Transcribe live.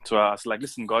to her. I was like,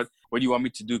 listen, God, what do you want me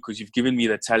to do? Because you've given me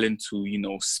the talent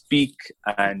to, speak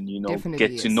and, Definitely,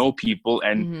 get to yes. know people.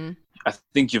 And I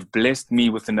think you've blessed me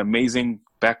with an amazing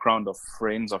background of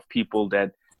friends, of people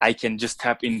that I can just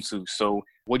tap into. So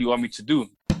what do you want me to do?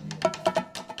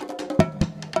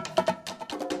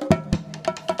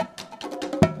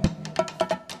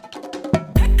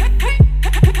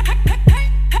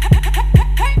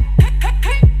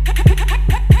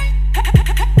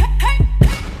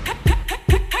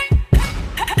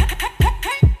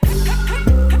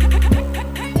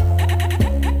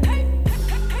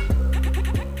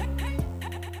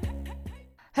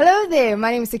 Hello there,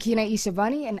 my name is Sakina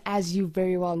Ishabani, and as you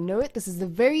very well know it, this is the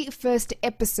very first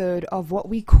episode of what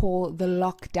we call the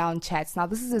Lockdown Chats. Now,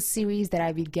 this is a series that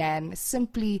I began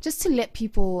simply just to let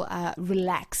people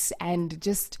relax and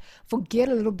just forget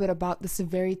a little bit about the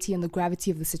severity and the gravity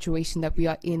of the situation that we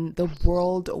are in, the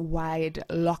worldwide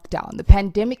lockdown. The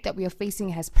pandemic that we are facing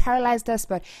has paralyzed us,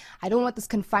 but I don't want this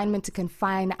confinement to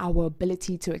confine our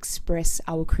ability to express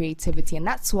our creativity, and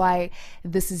that's why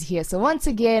this is here. So once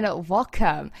again,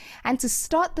 welcome. And to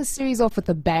start the series off with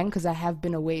a bang, because I have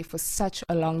been away for such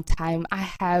a long time, I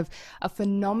have a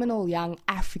phenomenal young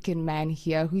African man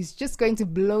here who's just going to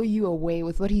blow you away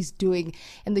with what he's doing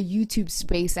in the YouTube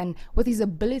space and with his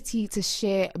ability to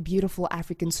share beautiful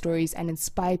African stories and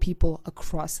inspire people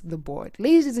across the board.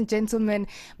 Ladies and gentlemen,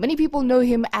 many people know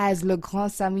him as Le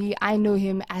Grand Sami. I know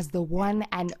him as the one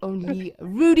and only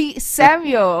Rudy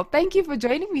Samuel. Thank you for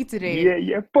joining me today.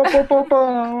 Yeah.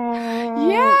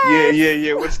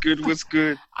 Yeah. What's good?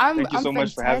 Thank you so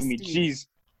much for having me. Jeez,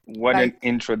 what an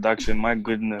introduction. My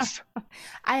goodness.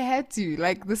 I had to.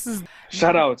 This is...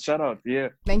 Shout out. Yeah.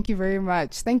 Thank you very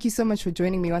much. Thank you so much for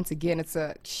joining me once again. It's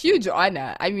a huge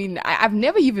honor. I mean, I've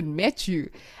never even met you,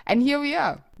 and here we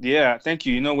are. Yeah, thank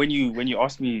you. When you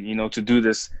asked me, to do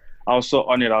this, I was so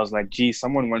honored. I was like, gee,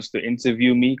 someone wants to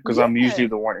interview me because I'm usually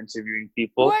the one interviewing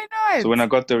people. Why not? So when I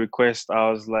got the request, I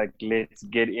was like, let's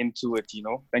get into it,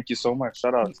 Thank you so much.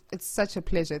 Shout out. It's such a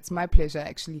pleasure. It's my pleasure,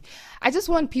 actually. I just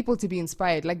want people to be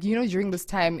inspired. During this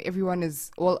time, a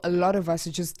lot of us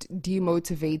are just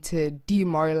demotivated,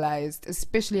 demoralized,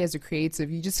 especially as a creative.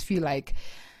 You just feel like,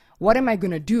 what am I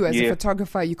going to do? As a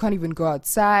photographer, you can't even go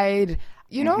outside.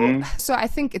 So I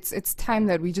think it's time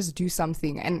that we just do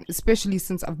something, and especially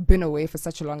since I've been away for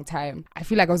such a long time, I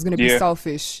feel like I was going to be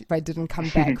selfish if I didn't come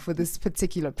back for this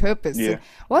particular purpose. So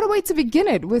what a way to begin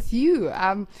it with you.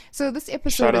 So this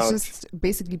episode is just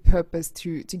basically purpose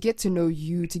to get to know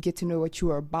you, to get to know what you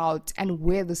are about and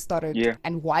where this started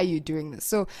and why you're doing this.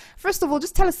 So first of all,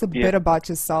 just tell us a bit about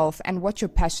yourself and what you're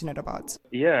passionate about.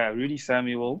 Yeah, Rudy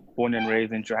Samuel, born and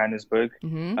raised in Johannesburg,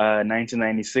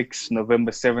 1996,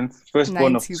 November 7th, first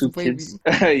one of two kids.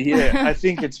 I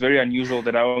think it's very unusual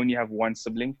that I only have one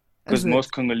sibling, because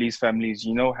most Congolese families,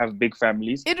 have big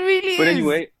families. It really is. But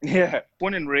anyway,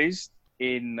 born and raised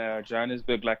in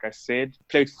Johannesburg, like I said,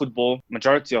 played football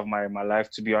majority of my life,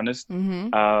 to be honest.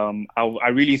 I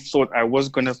really thought I was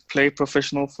going to play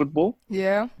professional football.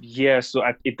 So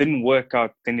it didn't work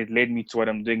out. Then it led me to what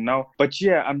I'm doing now. But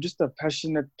I'm just a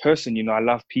passionate person. I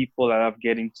love people. I love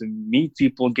getting to meet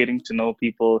people, getting to know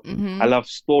people. I love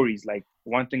stories.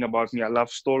 One thing about me, I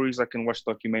love stories. I can watch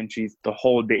documentaries the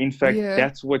whole day. In fact,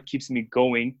 that's what keeps me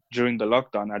going during the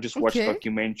lockdown. I just watch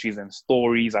documentaries and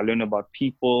stories. I learn about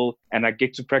people, and I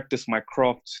get to practice my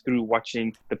craft through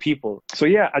watching the people. So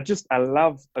I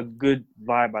love a good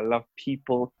vibe. I love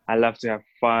people. I love to have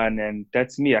fun, and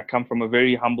that's me. I come from a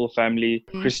very humble family,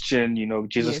 Christian.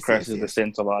 Jesus Christ is the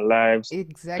center of our lives.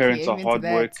 Exactly. Parents are hard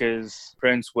workers.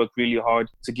 Parents work really hard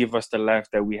to give us the life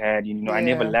that we had. I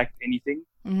never lacked anything.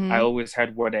 I always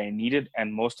had what I needed,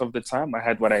 and most of the time I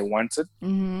had what I wanted,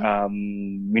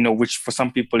 which for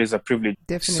some people is a privilege.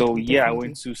 Definitely. I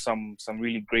went to some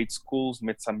really great schools,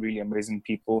 met some really amazing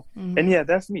people, and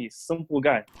that's me, simple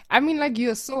guy. I mean,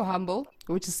 you're so humble,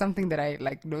 which is something that I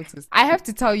noticed. I have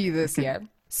to tell you this,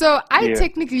 So I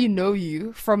technically know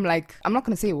you from I'm not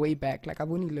going to say way back,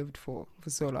 I've only lived for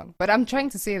so long, but I'm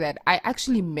trying to say that I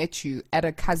actually met you at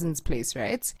a cousin's place,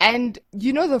 right? And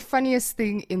the funniest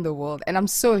thing in the world, and I'm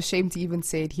so ashamed to even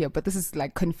say it here, but this is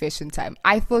confession time.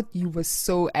 I thought you were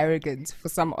so arrogant for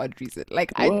some odd reason.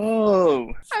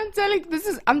 Whoa.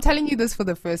 I'm telling you this for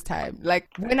the first time.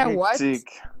 When I watched...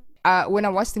 when I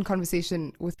watched In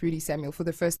Conversation with Rudy Samuel for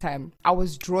the first time, I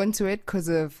was drawn to it because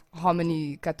of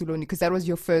Harmony Katuloni, because that was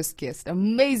your first guest.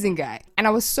 Amazing guy. And I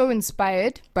was so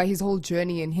inspired by his whole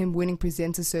journey and him winning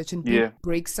Presenter Search and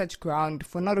break such ground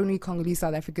for not only Congolese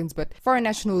South Africans, but foreign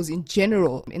nationals in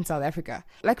general in South Africa.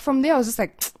 From there, I was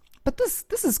just but this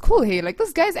is cool, hey.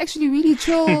 This guy's actually really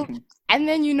chill. And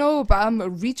then,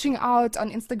 reaching out on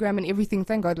Instagram and everything,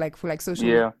 thank God, like for like social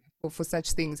media for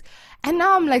such things. And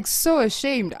now I'm like so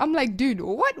ashamed. I'm like, dude,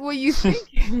 what were you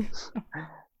thinking?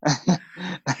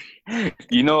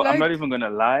 I'm not even gonna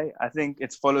lie. I think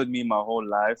it's followed me my whole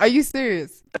life. Are you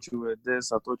serious? I thought you were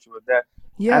this, I thought you were that.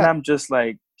 Yeah. And I'm just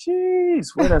like,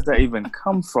 geez, where does that even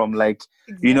come from? Like,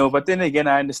 exactly. But then again,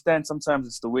 I understand sometimes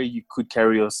it's the way you could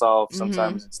carry yourself.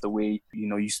 Sometimes it's the way,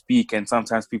 you speak, and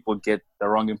sometimes people get the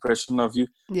wrong impression of you.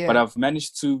 Yeah. But I've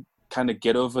managed to kind of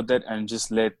get over that and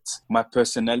just let my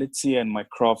personality and my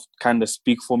craft kind of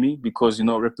speak for me, because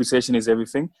reputation is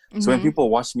everything. So when people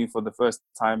watch me for the first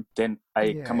time, then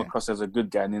I come across as a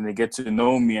good guy, and then they get to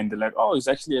know me and they're like, oh, he's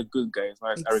actually a good guy. It's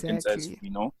not as arrogant as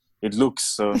it looks.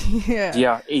 So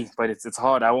but it's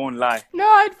hard, I won't lie. No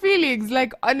hard feelings,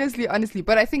 like honestly,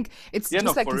 but I think it's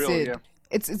just like you said,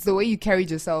 it's the way you carried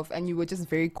yourself, and you were just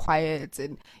very quiet,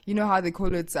 and you know how they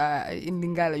call it in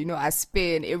Lingala, I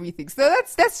spare and everything. So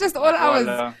that's just all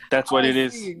that's what it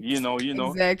is. Seeing.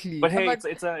 Exactly. But hey,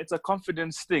 it's a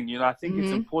confidence thing. I think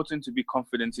it's important to be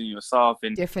confident in yourself,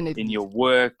 and definitely in your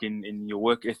work, in your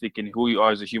work ethic, and who you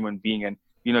are as a human being, and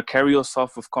carry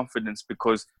yourself with confidence,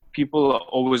 because people are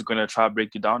always going to try to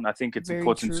break you down. I think it's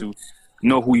important to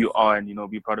know who you are, and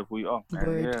be proud of who you are.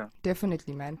 Yeah,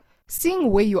 definitely, man.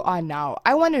 Seeing where you are now,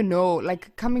 I want to know,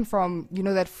 like, coming from,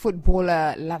 that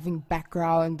footballer loving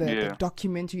background, the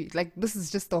documentary, like, this is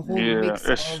just a whole mix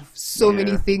of so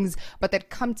many things, but that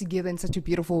come together in such a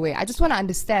beautiful way. I just want to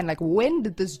understand, like, when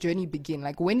did this journey begin?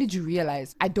 Like, when did you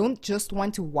realize, I don't just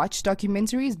want to watch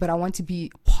documentaries, but I want to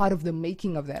be part of the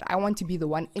making of that. I want to be the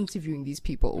one interviewing these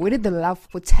people. Where did the love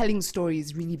for telling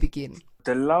stories really begin?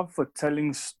 The love for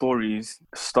telling stories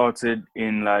started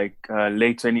in late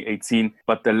 2018,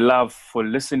 but the love for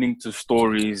listening to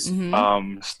stories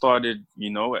started,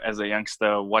 as a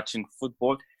youngster watching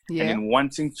football. And then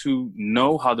wanting to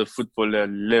know how the footballer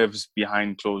lives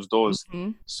behind closed doors.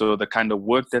 So the kind of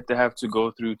work that they have to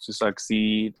go through to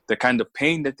succeed, the kind of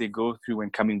pain that they go through when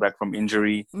coming back from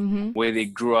injury, where they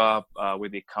grew up, where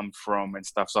they come from and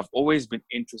stuff. So I've always been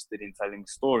interested in telling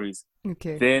stories.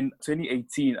 Okay. Then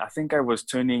 2018, I think I was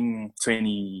turning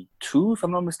 22, if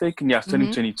I'm not mistaken. Yeah, I was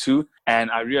turning 22. And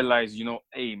I realized,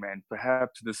 hey, man,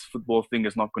 perhaps this football thing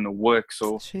is not going to work.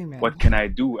 So what can I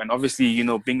do? And obviously,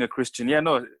 being a Christian,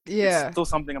 it's still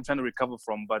something I'm trying to recover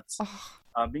from. But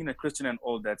being a Christian and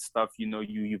all that stuff,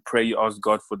 you pray, you ask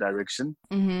God for direction.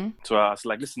 So I was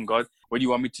like, listen, God, what do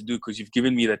you want me to do? Because you've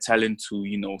given me the talent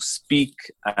to, speak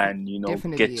and,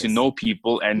 get to know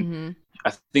people. And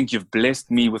I think you've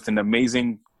blessed me with an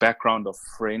amazing background of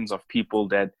friends, of people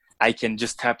that I can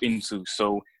just tap into.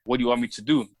 So what do you want me to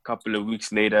do? A couple of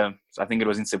weeks later, so I think it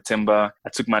was in September, I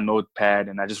took my notepad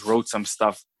and I just wrote some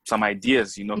stuff, some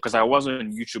ideas, because I wasn't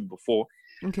on YouTube before.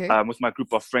 Okay. With my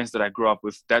group of friends that I grew up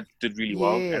with, that did really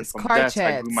well. And from that,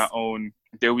 I grew my own.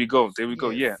 There we go.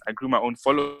 Yeah, I grew my own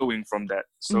following from that.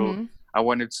 So I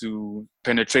wanted to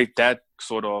penetrate that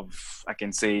sort of, I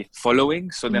can say, following.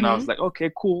 So then I was like,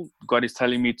 okay, cool. God is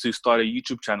telling me to start a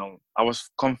YouTube channel. I was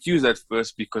confused at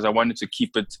first because I wanted to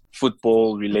keep it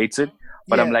football related.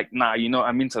 But I'm like, nah,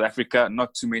 I'm in South Africa.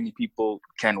 Not too many people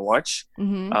can watch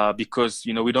because,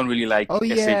 we don't really like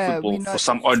SA football for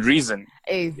some odd reason.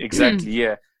 Exactly,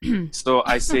 yeah. So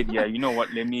I said, you know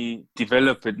what, let me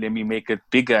develop it. Let me make it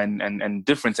bigger and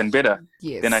different and better.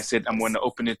 Then I said, I'm going to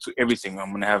open it to everything. I'm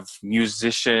going to have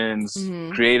musicians,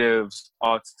 creatives,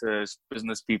 artists,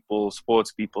 business people,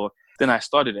 sports people. Then I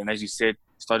started. And as you said,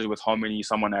 started with Harmony,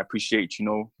 someone I appreciate,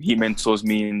 he mentors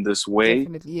me in this way.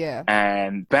 Definitely,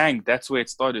 and bang, that's where it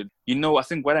started. I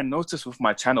think what I noticed with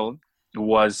my channel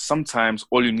was sometimes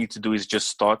all you need to do is just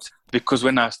start. Because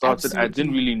when I started, I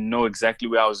didn't really know exactly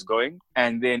where I was going.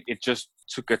 And then it just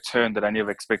took a turn that I never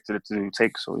expected it to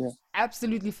take. So, yeah.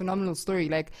 Absolutely phenomenal story.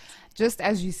 Like, just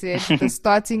as you said, the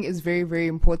starting is very, very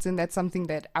important. That's something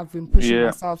that I've been pushing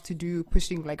myself to do,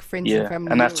 pushing like friends and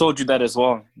family. And I told you that as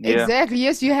well. Yeah. Exactly.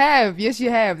 Yes, you have.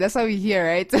 That's why we're here,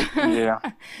 right?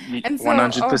 And so,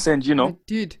 100%,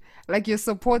 Dude. Like your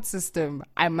support system,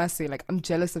 I must say, like I'm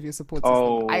jealous of your support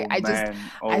system.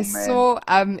 I saw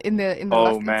in the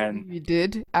last interview we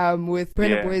did with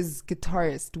Burna Boy's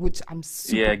guitarist, which I'm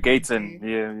super Gayton.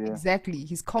 Exactly.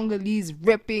 He's Congolese,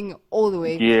 ripping all the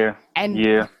way.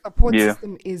 The support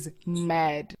system is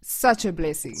mad. Such a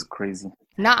blessing. It's crazy.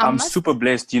 Now I'm super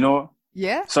blessed,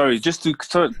 Yeah. Sorry, just to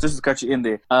cut you in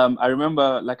there. I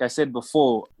remember, like I said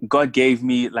before, God gave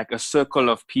me like a circle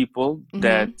of people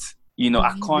that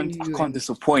I can't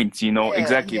disappoint,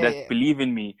 exactly, that believe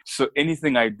in me. So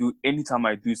anything I do, anytime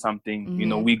I do something,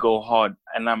 we go hard.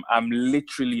 I'm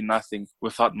literally nothing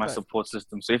without my support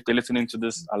system. So if they're listening to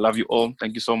this, I love you all.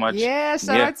 Thank you so much. Yeah,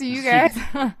 shout out to you guys.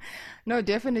 No,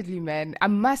 definitely, man. I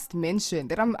must mention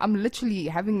that I'm literally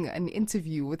having an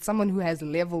interview with someone who has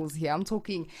levels here. I'm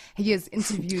talking, he has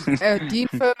interviewed Dean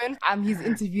Furman. He's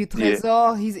interviewed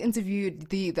Trésor. He's interviewed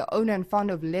the owner and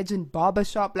founder of Legend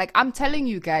Barbershop. Like, I'm telling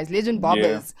you guys, Legend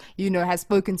Barbers, has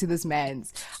spoken to this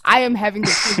man's. I am having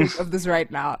the privilege of this right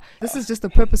now. This is just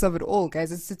the purpose of it all,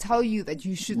 guys. It's to tell you that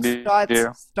you should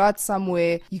start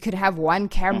somewhere. You could have one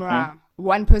camera.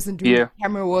 One person doing the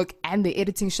camera work and the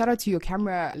editing. Shout out to your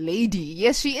camera lady.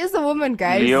 Yes, she is a woman,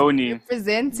 guys. Leonie.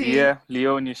 Representing. Yeah,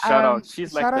 Leonie. Shout out.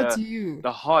 She's shout like out to you.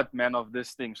 The heart man of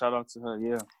this thing. Shout out to her.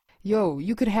 Yeah. Yo,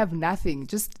 you could have nothing.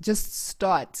 Just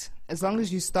start. As long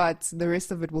as you start, the rest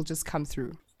of it will just come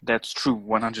through. That's true.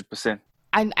 100%.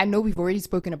 I know we've already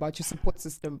spoken about your support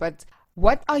system, but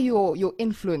what are your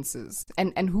influences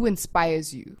and who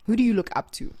inspires you? Who do you look up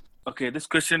to? Okay, this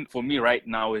question for me right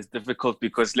now is difficult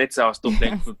because let's say I was still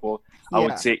playing football. I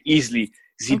would say easily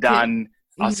Zidane,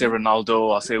 I'll say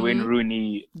Ronaldo, I'll say Wayne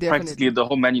Rooney, practically the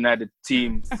whole Man United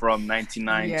team from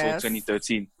 99 to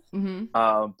 2013.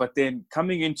 But then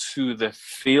coming into the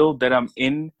field that I'm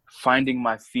in, finding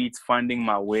my feet, finding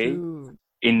my way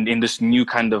in this new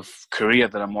kind of career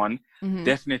that I'm on,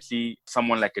 definitely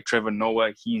someone like a Trevor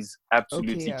Noah. He's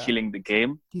absolutely killing the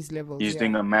game. He's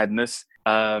doing a madness.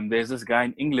 There's this guy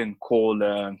in England called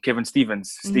Kevin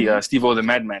Stevens, Steve-O the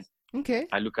Madman. Okay.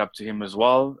 I look up to him as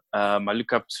well. I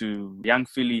look up to Young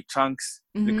Philly Trunks,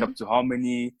 look up to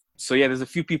Harmony. So yeah, there's a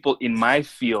few people in my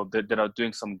field that are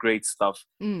doing some great stuff.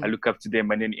 I look up to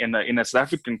them. And then in a South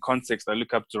African context, I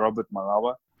look up to Robert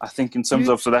Malawa. I think in terms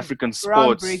of South African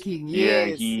sports,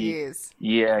 he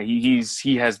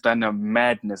has done a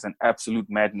madness, an absolute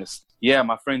madness. Yeah,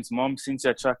 my friend's mom,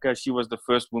 Cynthia Chaka, she was the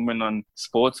first woman on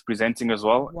sports presenting as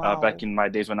well, back in my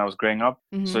days when I was growing up.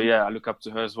 So yeah, I look up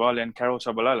to her as well, and Carol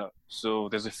Chabalala. So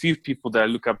there's a few people that I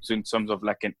look up to in terms of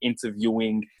like an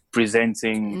interviewing,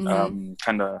 presenting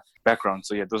kind of background.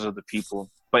 So yeah, those are the people.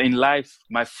 But in life,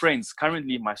 my friends,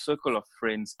 currently my circle of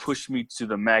friends push me to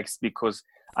the max because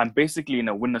I'm basically in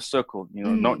a winner circle. You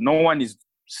know, no one is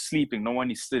sleeping, no one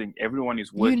is sitting, everyone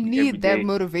is working. You need that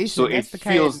motivation. So it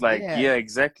feels like,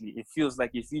 exactly. It feels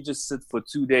like if you just sit for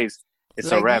 2 days,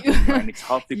 it's like a wrap, and it's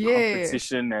healthy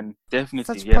competition, and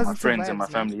definitely, my friends and my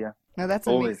family, No, that's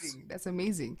amazing. That's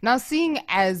amazing. Now, seeing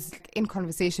as in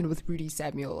conversation with Rudy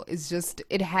Samuel is just,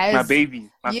 it has... My baby.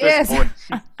 My firstborn.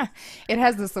 It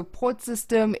has the support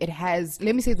system. It has,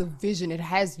 let me say, the vision. It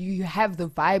has, you have the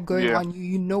vibe going on.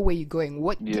 You know where you're going.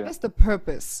 Give us the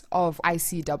purpose of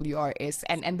ICWRS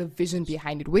and the vision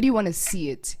behind it. Where do you want to see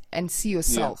it and see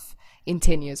yourself in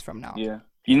 10 years from now? Yeah.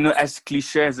 You know, as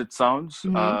cliche as it sounds,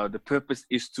 the purpose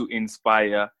is to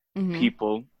inspire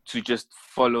people to just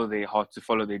follow their heart, to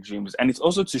follow their dreams. And it's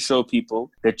also to show people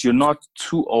that you're not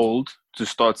too old to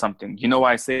start something. You know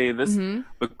why I say this?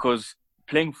 Because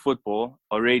playing football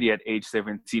already at age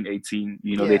 17, 18,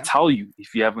 you know, they tell you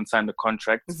if you haven't signed a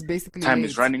contract, it's basically time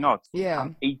is running out. Yeah.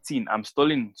 I'm 18. I'm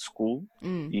still in school,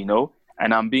 you know,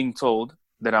 and I'm being told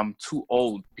that I'm too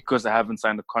old because I haven't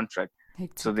signed a contract.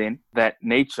 So then that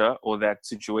nature or that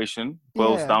situation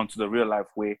boils down to the real life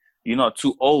where you're not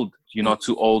too old. You're not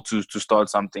too old to start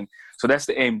something. So that's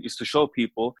the aim, is to show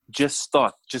people, just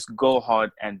start, just go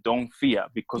hard and don't fear.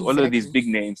 Because all of these big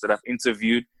names that I've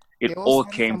interviewed, it all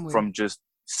came from just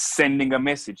sending a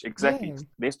message. Exactly.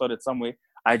 They started somewhere.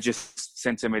 I just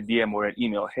sent him a DM or an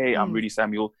email. Hey, I'm Rudy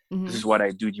Samuel. This is what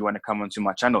I do. Do you want to come onto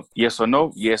my channel? Yes or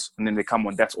no? Yes. And then they come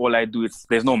on. That's all I do.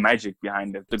 There's no magic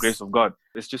behind it. The grace of God.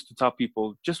 It's just to tell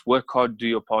people, just work hard, do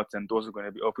your part, and doors are going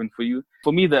to be open for you.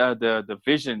 For me, the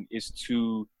vision is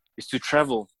to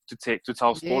travel, to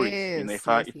tell stories. You know,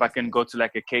 if I can go to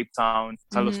like a Cape Town,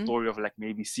 tell a story of like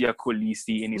maybe Siya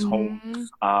Kolisi in his home.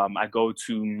 I go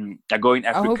in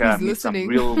Africa, meet some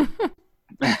real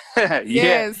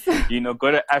you know,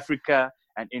 go to Africa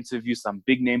and interview some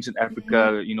big names in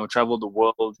Africa, you know, travel the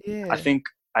world. I think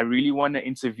I really want to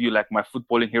interview like my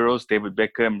footballing heroes, David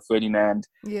Beckham, Ferdinand,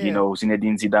 you know,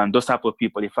 Zinedine Zidane, those type of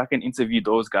people. If I can interview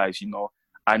those guys, you know,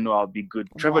 I know I'll be good.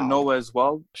 Trevor Noah as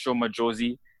well, Shoma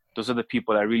Josie. Those are the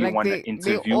people I really want to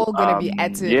interview. They're all going to be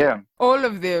at it. Yeah. All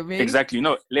of them. Exactly.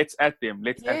 No, let's add them.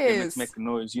 Let's add them. Let's make a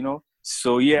noise, you know.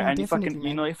 So yeah, and if I can,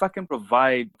 you know, if I can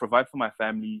provide for my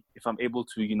family, if I'm able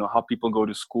to, you know, help people go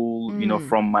to school, you know,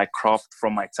 from my craft,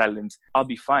 from my talent, I'll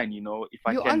be fine, you know. If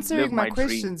I can live my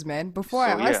questions, man, before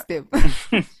I ask them.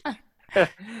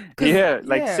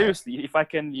 Seriously, if I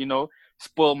can, you know,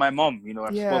 spoil my mom, you know,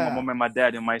 spoil my mom and my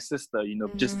dad and my sister, you know,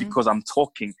 just because I'm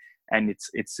talking and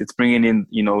it's bringing in,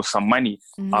 you know, some money,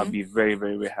 I'll be very,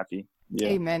 very, very happy. Yeah.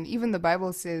 Amen. Even the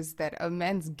Bible says that a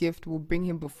man's gift will bring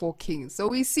him before kings. So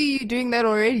we see you doing that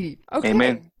already. Okay,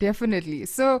 Amen. definitely.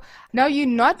 So now you're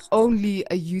not only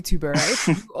a YouTuber, right?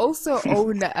 You also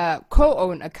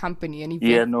co-own a company, an Yeah,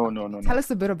 event no, no, company. no, Tell no. us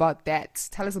a bit about that.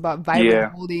 Tell us about Vibrant Yeah,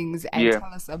 Holdings and yeah,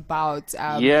 tell us about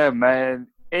yeah, man.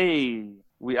 Hey,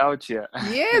 we out here.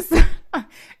 yes.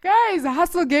 Guys, the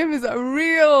hustle game is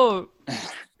real.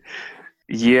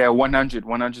 Yeah,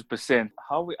 100%.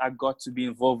 I got to be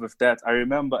involved with that. I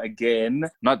remember again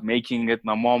not making it.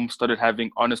 My mom started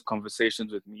having honest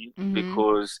conversations with me Mm-hmm.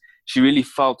 because she really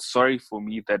felt sorry for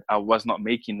me that I was not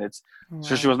making it.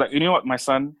 So she Wow. was like, you know what, my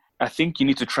son, I think you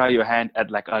need to try your hand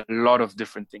at like a lot of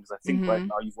different things. I think right Mm-hmm.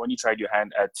 now you've only tried your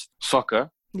hand at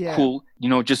soccer. Yeah. Cool.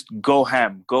 Just go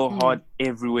ham, go Mm. hard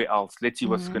everywhere else. Let's see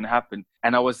what's Mm-hmm. going to happen.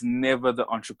 And I was never the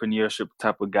entrepreneurship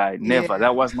type of guy. Never. Yeah.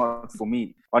 That was not for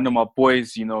me. One of my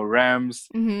boys, Rams,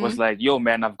 Mm-hmm. was like, yo,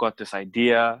 man, I've got this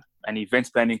idea, an events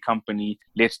planning company.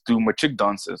 Let's do matric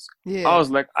dances. I Yeah. was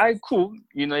like, all right, cool.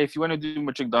 If you want to do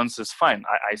matric dances, fine.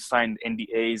 I signed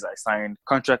NDAs, I signed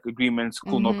contract agreements,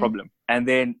 cool, no Mm-hmm. problem. And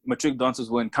then matric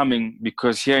dancers weren't coming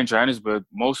because here in Johannesburg,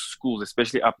 most schools,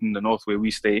 especially up in the north where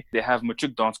we stay, they have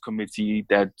matric dance committee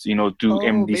that, do Oh,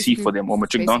 MDC for basically, them or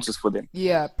matric basically, dances for them.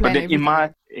 yeah, But plan then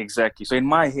everything. exactly. So in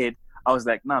my head, I was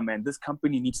like, nah, man, this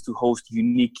company needs to host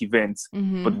unique events. But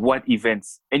Mm-hmm. what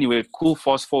events? Anyway, cool.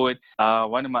 Fast forward.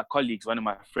 One of my colleagues, one of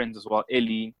my friends as well,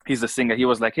 Ellie, he's a singer. He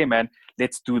was like, hey, man,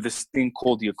 let's do this thing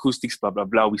called the acoustics, blah, blah,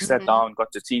 blah. We sat Mm-hmm. down,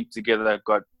 got the team together,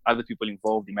 got other people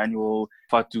involved, Emmanuel,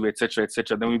 Fatu, etc.,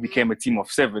 etc. Then we became a team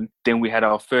of 7. Then we had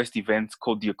our first event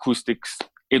called the acoustics.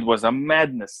 It was a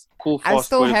madness. Cool. I Fast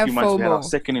still forward a have few months, we had our FOMO.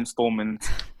 second installment.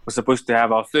 We're supposed to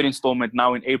have our third installment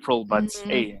now in April, but Mm-hmm.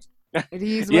 hey, It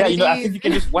is what yeah, it I think is. you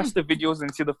can just watch the videos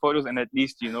and see the photos, and at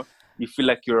least you feel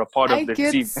like you're a part I of the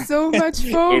get team. so much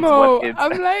It's what FOMO. it's.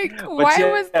 I'm like, But why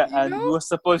yeah, was, and we were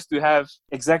supposed to have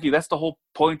exactly. That's the whole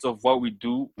point of what we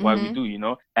do. Why we Mm-hmm.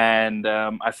 do, And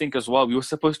I think as well, we were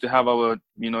supposed to have our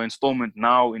installment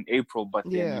now in April, but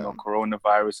then Yeah.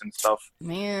 coronavirus and stuff. But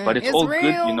Man, it's it's all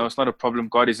good. real. It's not a problem.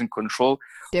 God is in control.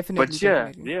 Definitely, But yeah,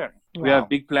 definitely. yeah. We have Wow.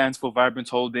 big plans for Vibrant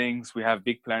Holdings. We have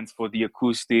big plans for the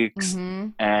acoustics. Mm-hmm.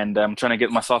 And I'm trying to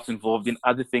get myself involved in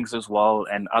other things as well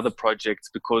and other projects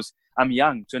because I'm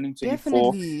young, turning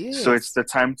 24. Definitely, So it's yes. the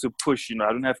time to push.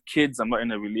 I don't have kids. I'm not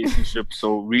in a relationship.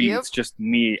 So really, Yep. it's just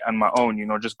me and my own,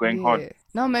 just going hard. Yeah.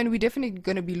 No, man, we're definitely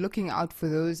going to be looking out for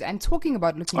those and talking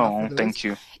about looking out for Oh, those thank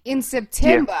you. in Yeah.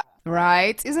 September,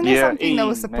 right? Isn't there Yeah. something that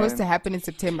was Hey, supposed to man. happen in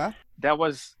September? That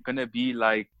was going to be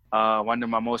like one of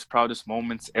my most proudest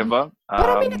moments ever. But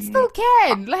I mean, it still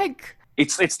can. Like, It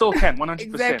still can, 100%,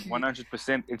 exactly.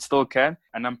 100%. It still can,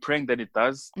 and I'm praying that it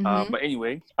does. Mm-hmm. But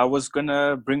anyway, I was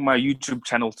gonna bring my YouTube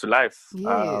channel to life.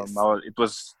 Yes.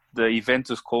 The event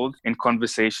is called In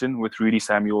Conversation with Rudy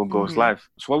Samuel Goes Mm-hmm. Live.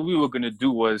 So what we were gonna do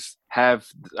was have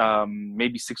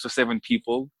maybe 6 or 7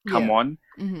 people come Yeah. on,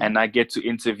 Mm-hmm. and I get to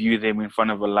interview them in front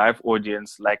of a live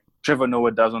audience, like Trevor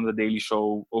Noah does on The Daily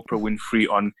Show, Oprah Winfrey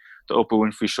on the Oprah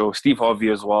Winfrey Show, Steve Harvey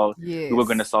as well. We were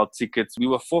going to Yes. sell tickets. We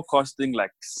were forecasting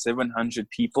like 700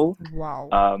 people. Wow.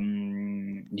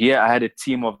 Yeah, I had a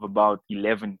team of about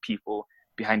 11 people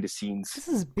behind the scenes. This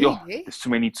is big, Yo, eh? there's too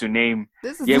many to name.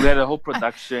 This is Yeah, we had a whole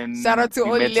production. Shout out to We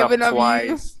all met 11 up of you.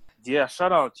 twice. Yeah,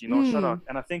 shout out, shout out. Mm.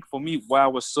 And I think for me, why I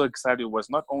was so excited was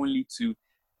not only to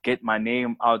get my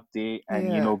name out there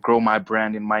and, Yeah. grow my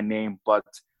brand in my name, but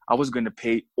I was going to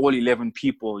pay all 11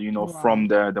 people, from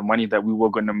Wow. the money that we were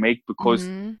going to make because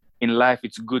Mm-hmm. in life,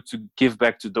 it's good to give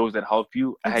back to those that help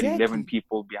you. I had 11 Exactly.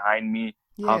 people behind me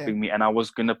Yeah. helping me, and I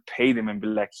was going to pay them and be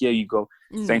like, here you go.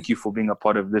 Mm. Thank you for being a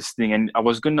part of this thing. And I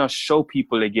was going to show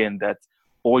people again that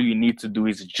all you need to do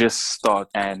is just start.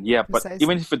 And yeah, but Precisely.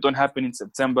 even if it don't happen in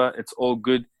September, it's all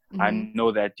good. Mm-hmm. I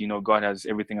know that, God has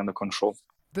everything under control.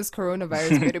 This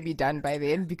coronavirus better be done by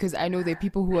then because I know there are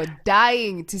people who are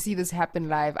dying to see this happen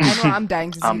live. I know I'm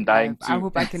dying to see I'm it dying live. I too.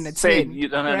 hope I can attend. Same, you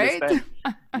don't right? understand.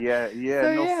 Yeah,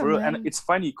 So, no, yeah, for real. man. And it's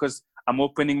funny because I'm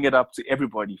opening it up to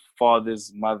everybody,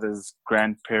 fathers, mothers,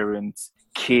 grandparents,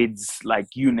 kids, like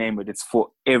you name it. It's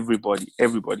for everybody.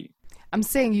 I'm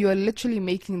saying you are literally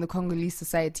making the Congolese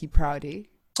society proud, eh?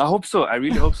 I hope so. I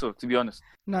really hope so, to be honest.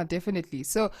 No, definitely.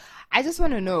 So I just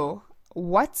want to know,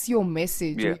 what's your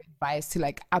message or Yeah. advice to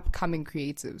like upcoming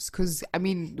creatives? Because I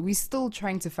mean, we're still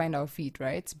trying to find our feet,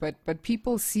 right? But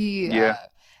people see, Yeah.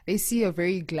 they see a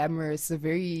very glamorous, a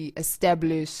very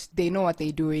established. They know what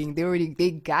they're doing.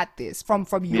 They got this. From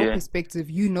your Yeah. perspective,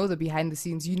 you know the behind the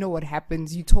scenes. You know what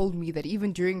happens. You told me that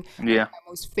even during Yeah. my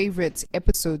most favorite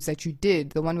episodes that you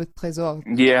did, the one with Trésor,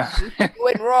 Yeah. it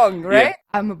went wrong, right?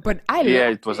 But I Yeah,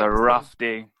 loved it was the a episode. rough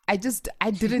day.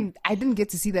 I didn't get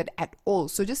to see that at all.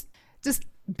 So just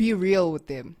be real with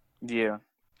them. Yeah.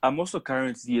 I'm also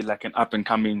currently like an up and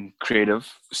coming creative.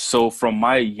 So from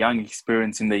my young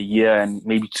experience in the year and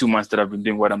maybe 2 months that I've been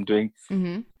doing what I'm doing,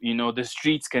 you know, the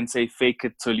streets can say fake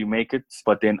it till you make it.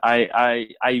 But then I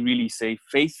really say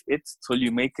faith it till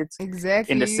you make it.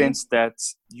 Exactly. In the sense that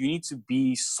you need to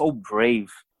be so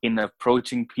brave in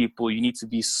approaching people. You need to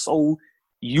be so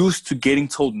used to getting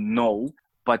told no.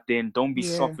 But then don't be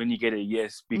shocked when you get a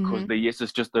yes, because the yes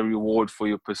is just a reward for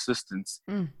your persistence.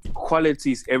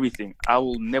 Quality is everything. I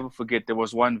will never forget, there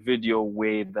was one video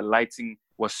where the lighting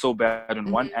was so bad on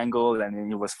one angle and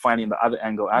then it was fine in the other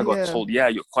angle. I got told, yeah,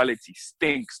 your quality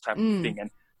stinks type of thing.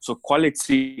 And so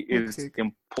quality is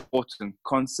important.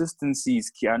 Consistency is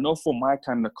key. I know for my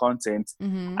kind of content,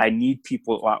 I need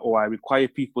people or I require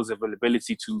people's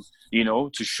availability to, you know,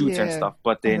 to shoot and stuff.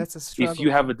 But then if you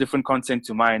have a different content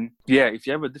to mine,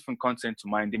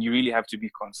 then you really have to be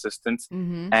consistent.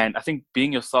 And I think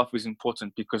being yourself is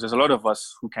important, because there's a lot of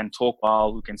us who can talk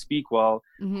well, who can speak well,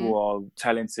 who are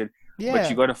talented. But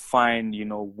you got to find, you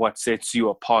know, what sets you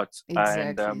apart.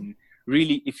 Exactly. And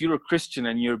really, if you're a Christian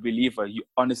and you're a believer, you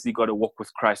honestly got to walk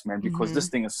with Christ, man, because this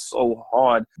thing is so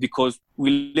hard, because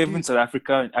we live in South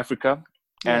Africa,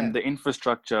 and the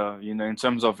infrastructure, you know, in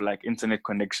terms of like internet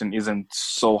connection isn't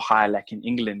so high like in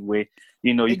England, where,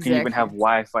 you know, you can even have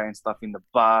Wi-Fi and stuff in the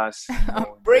bus. You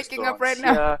know, breaking up right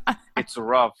now. It's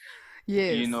rough.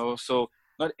 Yes. You know, so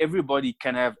not everybody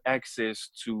can have access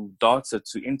to data,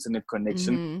 to internet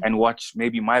connection and watch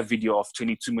maybe my video of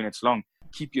 22 minutes long.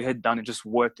 Keep your head down and just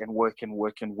work and work and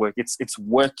work and work. It's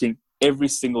working every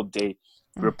single day,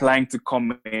 replying to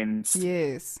comments,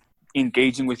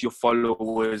 engaging with your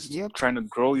followers, trying to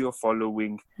grow your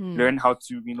following, learn how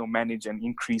to, you know, manage and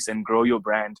increase and grow your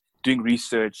brand, doing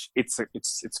research. It's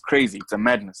crazy. It's a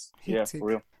madness. Yeah, for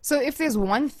real. So if there's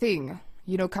one thing,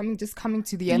 you know, coming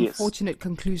to the unfortunate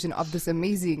conclusion of this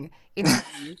amazing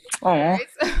interview.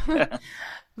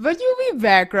 But you'll be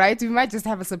back, right? We might just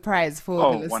have a surprise for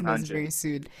the listeners 100. very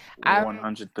soon.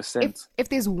 100%. If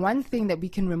there's one thing that we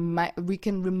can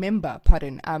remember,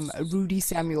 Rudy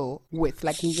Samuel with,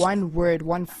 like one word,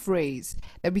 one phrase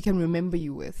that we can remember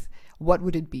you with, what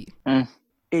would it be?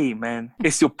 Hey, man,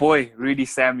 it's your boy, Rudy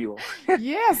Samuel.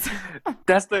 Yes.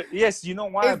 Yes, you know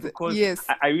why? Because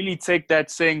I really take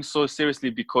that saying so seriously,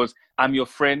 because I'm your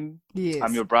friend,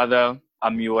 I'm your brother,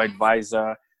 I'm your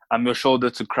advisor, I'm your shoulder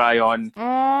to cry on.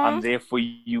 I'm there for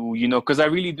you, you know, because I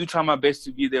really do try my best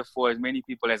to be there for as many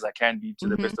people as I can be to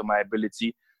the best of my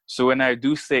ability. So when I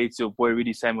do say it's your boy,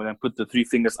 Rudy Samuel, and put the 3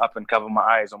 fingers up and cover my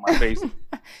eyes on my face,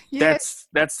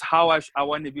 that's how I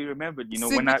want to be remembered. You know,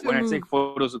 when I take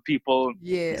photos of people,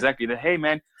 exactly, hey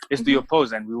man, let's do your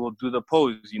pose, and we will do the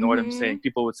pose. You know what I'm saying?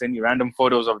 People would send me random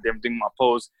photos of them doing my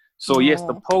pose. So yes,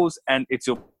 the pose, and it's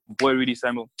your boy, Rudy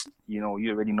Samuel. You know,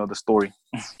 you already know the story.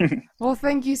 Well,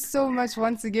 thank you so much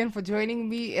once again for joining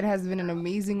me. It has been an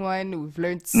amazing one. We've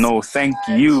learned thank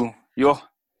you.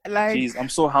 Jeez, I'm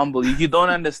so humble. You don't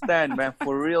understand, man.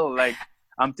 For real, like,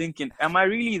 I'm thinking, am I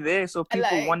really there? So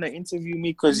people want to interview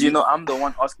me, because, you know, I'm the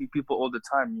one asking people all the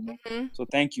time, you know. So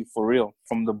thank you, for real,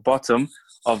 from the bottom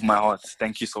of my heart.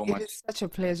 Thank you so much. It's such a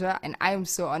pleasure, and I am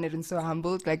so honored and so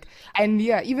humbled. Like, and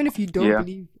even if you don't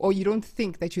believe or you don't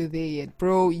think that you're there yet,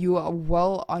 bro, you are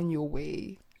well on your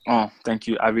way. Oh, thank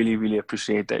you. I really, really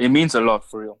appreciate that. It means a lot,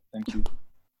 for real. Thank you.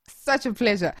 Such a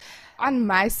pleasure. On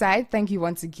my side, thank you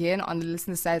once again. On the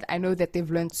listener side, I know that they've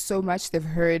learned so much. They've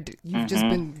heard, you've just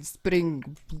been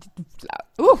spitting.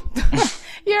 Ooh,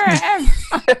 here I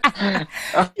am.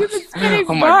 You've been spitting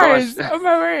bars. Oh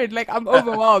my word. Like, I'm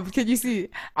overwhelmed. Can you see?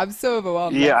 I'm so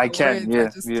overwhelmed. Yeah, I can.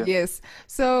 Yes.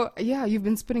 So, you've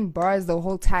been spitting bars the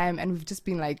whole time, and we've just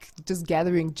been like, just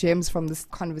gathering gems from this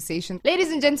conversation.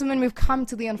 Ladies and gentlemen, we've come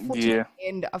to the unfortunate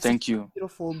end of Thank you.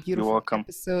 Beautiful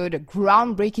episode, a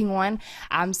groundbreaking one.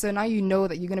 So now you know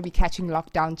that you're going to be catching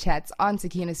Lockdown Chats on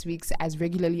Sakina Speaks as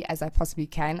regularly as I possibly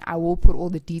can. I will put all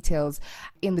the details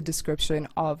in the description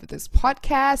of this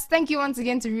podcast. Thank you once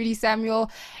again to Rudy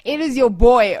Samuel. It is your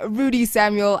boy, Rudy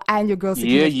Samuel, and your girl,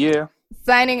 Sakina.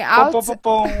 Signing out.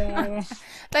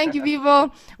 Thank you,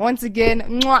 people. Once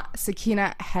again,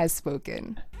 Sakina has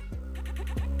spoken.